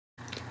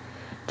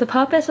The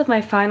purpose of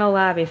my final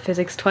lab in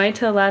Physics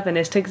 2011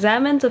 is to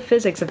examine the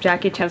physics of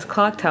Jackie Chan's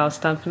Clocktower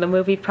stunt from the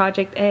movie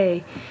Project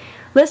A.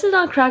 Listed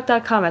on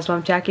Crack.com as one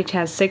of Jackie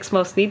Chan's 6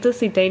 most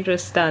needlessly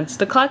dangerous stunts,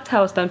 the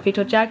Clocktower stunt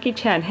featured Jackie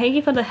Chan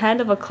hanging from the hand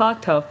of a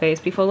clock tower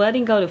face before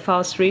letting go to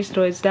fall 3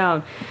 stories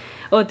down,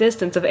 or a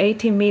distance of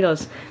 18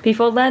 meters,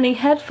 before landing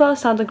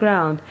headfirst on the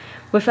ground.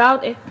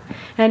 Without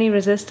any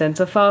resistance,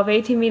 a fall of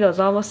 18 meters,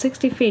 almost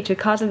 60 feet, should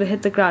cause him to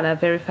hit the ground at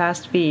very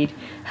fast speed.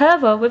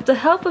 However, with the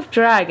help of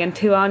drag and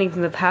 2 awnings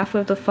in the pathway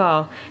of the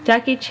fall,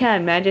 Jackie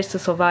Chan managed to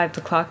survive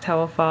the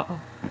Clocktower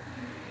fall.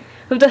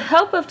 With the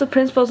help of the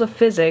principles of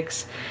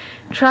physics,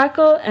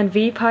 Tracker and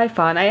PHYS,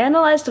 I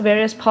analyzed the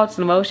various parts of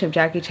the motion of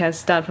Jackie Chan's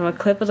stunt from a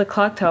clip of the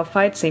Clocktower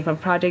fight scene from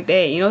Project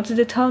A in order to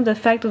determine the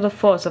effect of the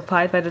force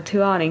applied by the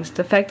 2 awnings,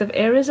 the effect of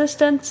air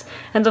resistance,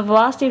 and the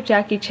velocity of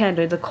Jackie Chan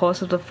during the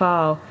course of the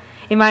fall.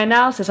 In my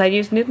analysis, I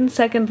used Newton's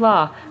second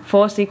law,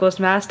 force equals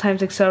mass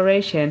times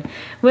acceleration,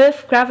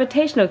 with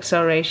gravitational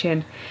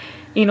acceleration,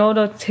 in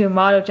order to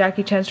model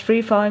Jackie Chan's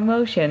free-falling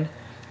motion.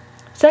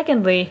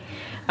 Secondly,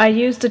 I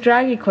used the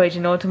drag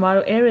equation in order to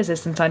model air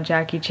resistance on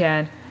Jackie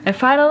Chan. And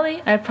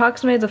finally, I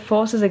approximated the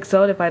forces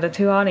exerted by the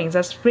 2 awnings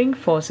as spring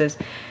forces,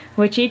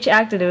 which each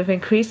acted with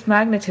increased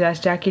magnitude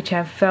as Jackie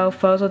Chan fell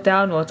further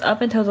downwards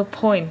up until the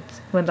point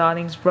when the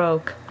awnings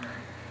broke.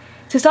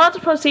 To start the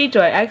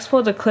procedure, I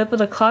exported a clip of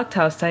the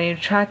Clocktower stunt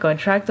into Tracker and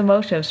tracked the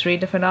motion of 3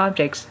 different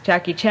objects,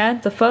 Jackie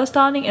Chan, the first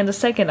awning, and the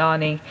second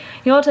awning.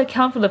 In order to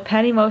account for the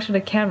penny motion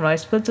of the camera, I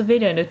split the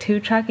video into 2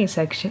 tracking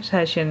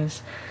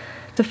sessions.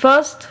 The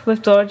first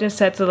with the origin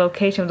set to the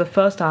location of the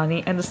first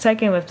awning, and the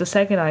second with the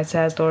second awning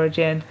set as the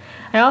origin.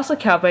 I also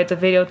calibrated the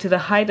video to the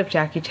height of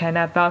Jackie Chan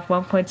at about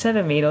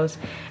 1.7 meters,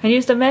 and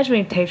used the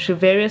measuring tape through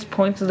various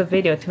points of the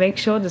video to make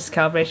sure this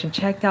calibration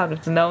checked out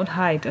with the known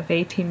height of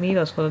 18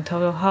 meters for the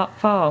total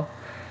fall.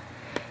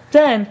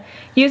 Then,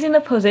 using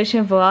the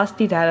position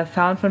velocity data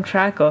found from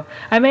Tracker,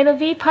 I made a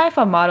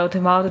PHYS model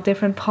to model the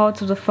different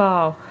parts of the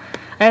fall.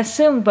 I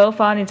assumed both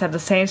awnings had the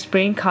same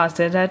spring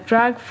constant and that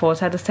drag force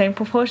had the same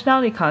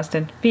proportionality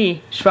constant,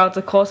 B, throughout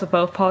the course of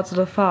both parts of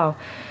the fall.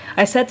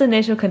 I set the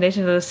initial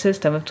conditions of the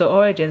system with the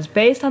origins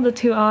based on the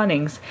 2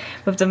 awnings,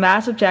 with the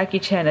mass of Jackie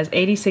Chan as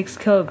 86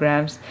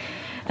 kilograms,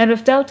 and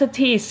with delta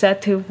t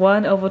set to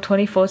 1 over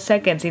 24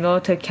 seconds in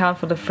order to account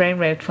for the frame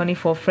rate of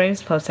 24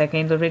 frames per second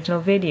in the original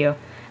video.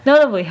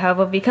 Notably,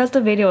 however, because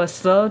the video was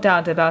slowed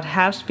down to about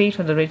half speed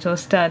from the original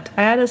stunt,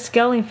 I added a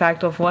scaling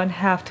factor of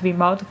 1/2 to be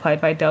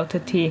multiplied by delta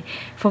t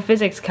for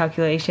physics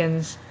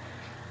calculations.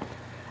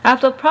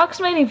 After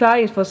approximating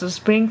values for the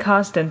spring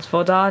constants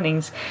for the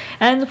awnings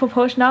and the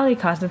proportionality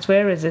constants for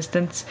air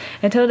resistance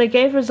until they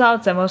gave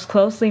results that most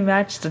closely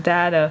matched the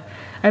data,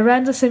 I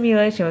ran the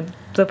simulation with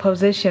the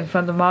position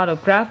from the model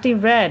graphed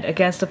in red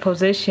against the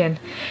position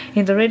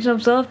in the original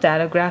observed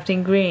data graphed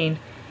in green.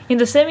 In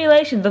the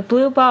simulation, the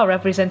blue bar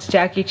represents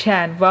Jackie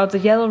Chan, while the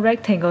yellow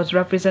rectangles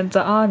represent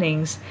the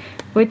awnings,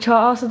 which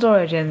are also the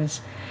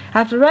origins.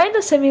 After running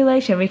the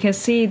simulation, we can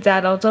see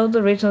that although the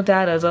original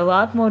data is a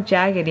lot more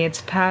jagged in its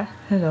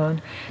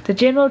pattern, the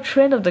general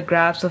trend of the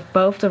graphs of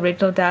both the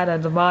original data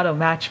and the model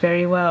match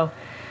very well.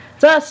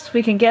 Thus,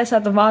 we can guess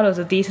that the model is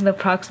a decent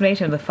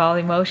approximation of the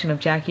falling motion of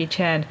Jackie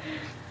Chan.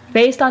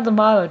 Based on the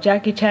model,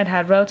 Jackie Chan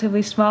had a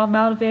relatively small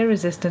amount of air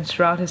resistance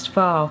throughout his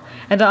fall,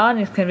 and the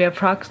awnings can be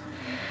approximated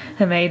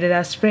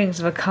as springs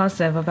of a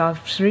constant of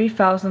about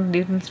 3,000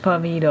 newtons per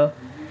meter.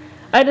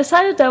 I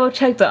decided to double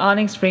check the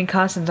awning spring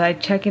constant by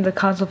checking the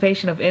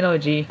conservation of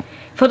energy.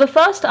 For the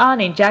first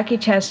awning, Jackie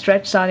Chan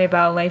stretched the awning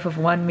about a length of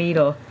 1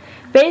 meter.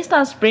 Based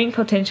on spring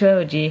potential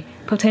energy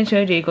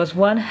equals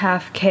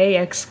 1/2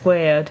 kx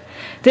squared.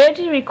 The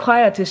energy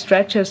required to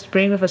stretch a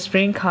spring with a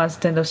spring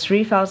constant of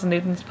 3,000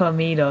 newtons per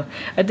meter,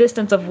 a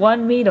distance of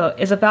 1 meter,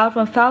 is about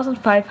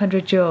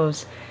 1,500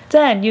 joules.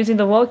 Then, using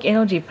the work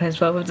energy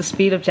principle with the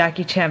speed of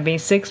Jackie Chan being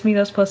 6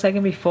 meters per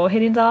second before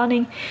hitting the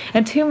awning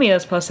and 2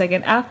 meters per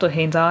second after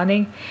hitting the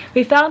awning,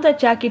 we found that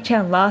Jackie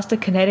Chan lost a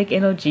kinetic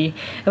energy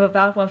of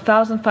about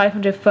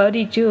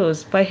 1,530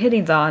 joules by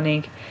hitting the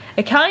awning.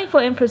 Accounting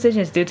for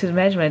imprecisions due to the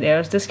measurement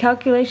errors, this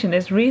calculation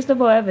is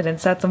reasonable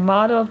evidence that the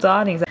model of the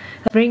awnings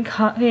spring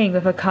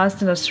with a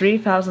constant of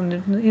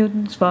 3,000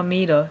 newtons per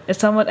meter is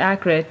somewhat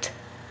accurate.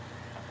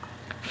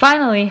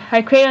 Finally,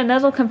 I created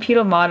another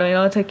computer model in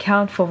order to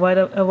account for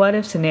a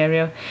what-if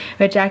scenario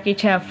where Jackie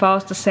Chan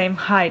falls the same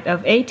height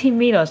of 18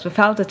 meters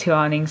without the 2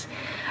 awnings.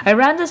 I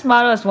ran this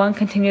model as one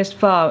continuous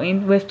fall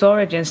with the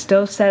origin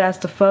still set as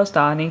the first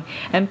awning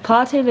and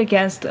plotted it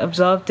against the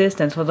observed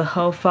distance for the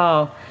whole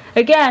fall.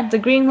 Again, the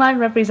green line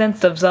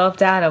represents the observed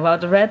data while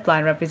the red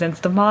line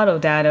represents the model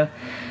data.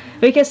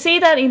 We can see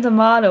that in the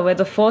model where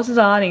the forces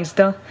of awnings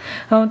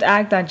don't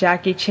act on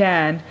Jackie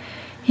Chan,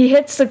 he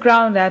hits the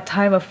ground at a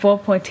time of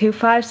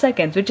 4.25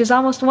 seconds, which is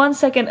almost 1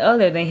 second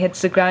earlier than he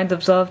hits the ground in the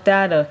observed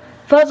data.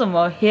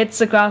 Furthermore, he hits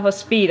the ground with a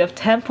speed of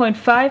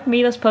 10.5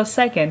 meters per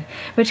second,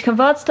 which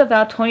converts to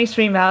about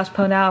 23 miles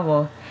per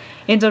hour.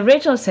 In the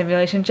original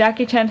simulation,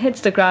 Jackie Chan hits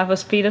the ground with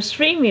a speed of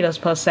 3 meters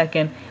per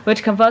second,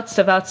 which converts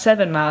to about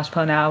 7 miles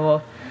per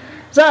hour.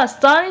 Thus,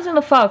 the awnings in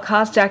the fall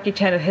caused Jackie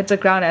Chan to hit the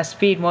ground at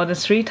speed more than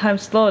 3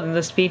 times slower than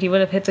the speed he would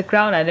have hit the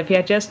ground at if he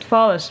had just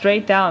fallen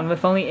straight down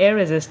with only air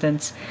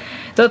resistance.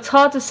 Though it's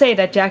hard to say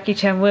that Jackie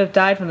Chan would have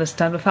died from the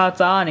stunt without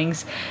the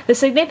awnings, the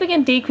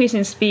significant decrease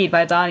in speed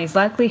by the awnings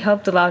likely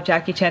helped allow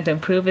Jackie Chan to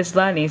improve his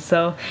landing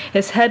so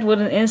his head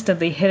wouldn't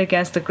instantly hit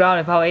against the ground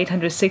with all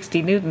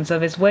 860 newtons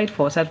of his weight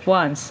force at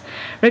once.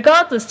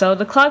 Regardless though,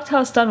 the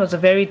Clocktower stunt was a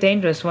very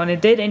dangerous one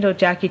and did injure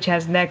Jackie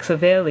Chan's neck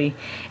severely.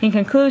 In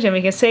conclusion,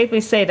 we can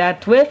safely say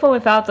that with or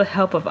without the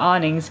help of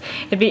awnings,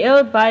 it'd be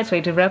ill-advised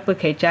way to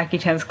replicate Jackie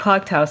Chan's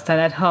Clocktower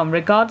stunt at home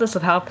regardless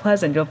of how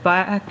pleasant your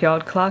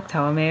backyard clock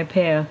tower may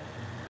appear.